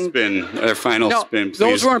important. Final spin, please.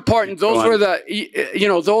 Those were important. Those were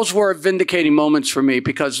those were vindicating moments for me,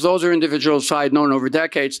 because those are individuals I had known over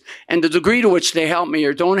decades, and the degree to which they help me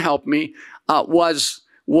or don't help me was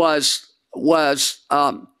less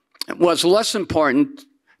important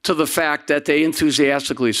to the fact that they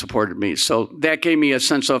enthusiastically supported me. So that gave me a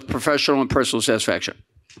sense of professional and personal satisfaction.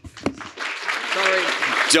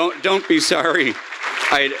 Sorry. Don't be sorry.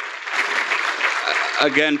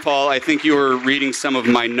 Again, Paul, I think you were reading some of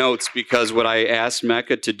my notes because what I asked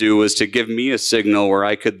Mecca to do was to give me a signal where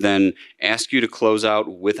I could then ask you to close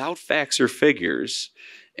out without facts or figures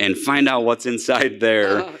and find out what's inside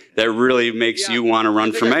there that really makes you want to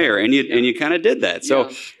run for mayor. And you kind of did that. So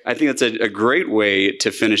I think that's a great way to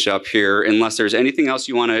finish up here, unless there's anything else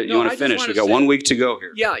you want to finish. We've got 1 week to go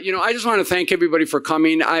here. Yeah, I just want to thank everybody for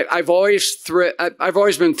coming. I've always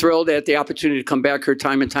been thrilled at the opportunity to come back here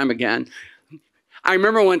time and time again. I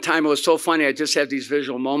remember one time, it was so funny, I just had these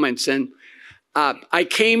visual moments, and I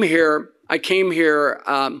came here, I think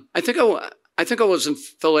I was in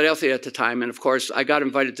Philadelphia at the time, and of course, I got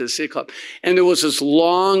invited to the City Club. And there was this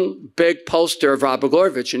long, big poster of Rod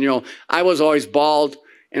Blagojevich, and I was always bald,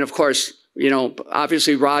 and of course,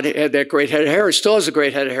 obviously Rod had that great head of hair, still has a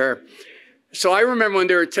great head of hair. So I remember when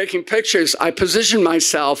they were taking pictures, I positioned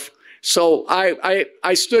myself, so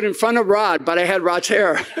I stood in front of Rod, but I had Rod's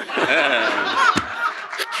hair.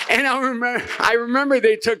 And I remember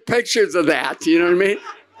they took pictures of that, you know what I mean?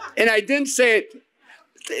 And I didn't say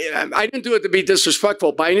it, I didn't do it to be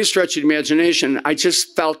disrespectful by any stretch of the imagination. I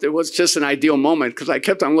just felt it was just an ideal moment because I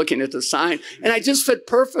kept on looking at the sign and I just fit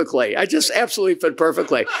perfectly. I just absolutely fit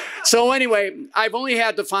perfectly. So anyway, I've only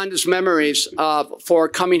had the fondest memories for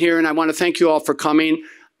coming here, and I want to thank you all for coming.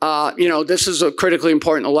 This is a critically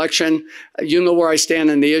important election. You know where I stand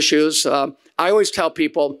on the issues. I always tell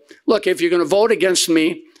people, look, if you're going to vote against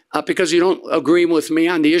me because you don't agree with me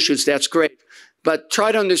on the issues, that's great. But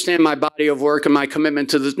try to understand my body of work and my commitment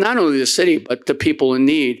to not only the city, but to people in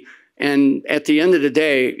need. And at the end of the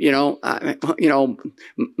day,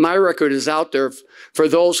 my record is out there for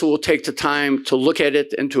those who will take the time to look at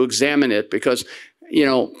it and to examine it, because,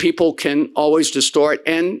 people can always distort.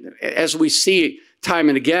 And as we see time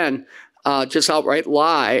and again, just outright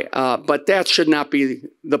lie. But that should not be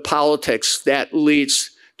the politics that leads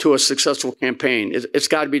to a successful campaign. It's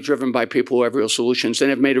got to be driven by people who have real solutions and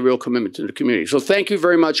have made a real commitment to the community. So thank you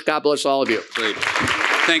very much. God bless all of you. Great.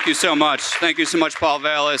 Thank you so much. Thank you so much, Paul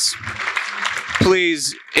Vallas.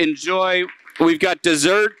 Please enjoy. We've got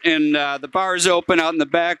dessert, and the bar is open out in the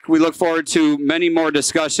back. We look forward to many more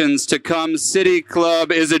discussions to come. City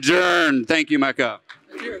Club is adjourned. Thank you, Mecca.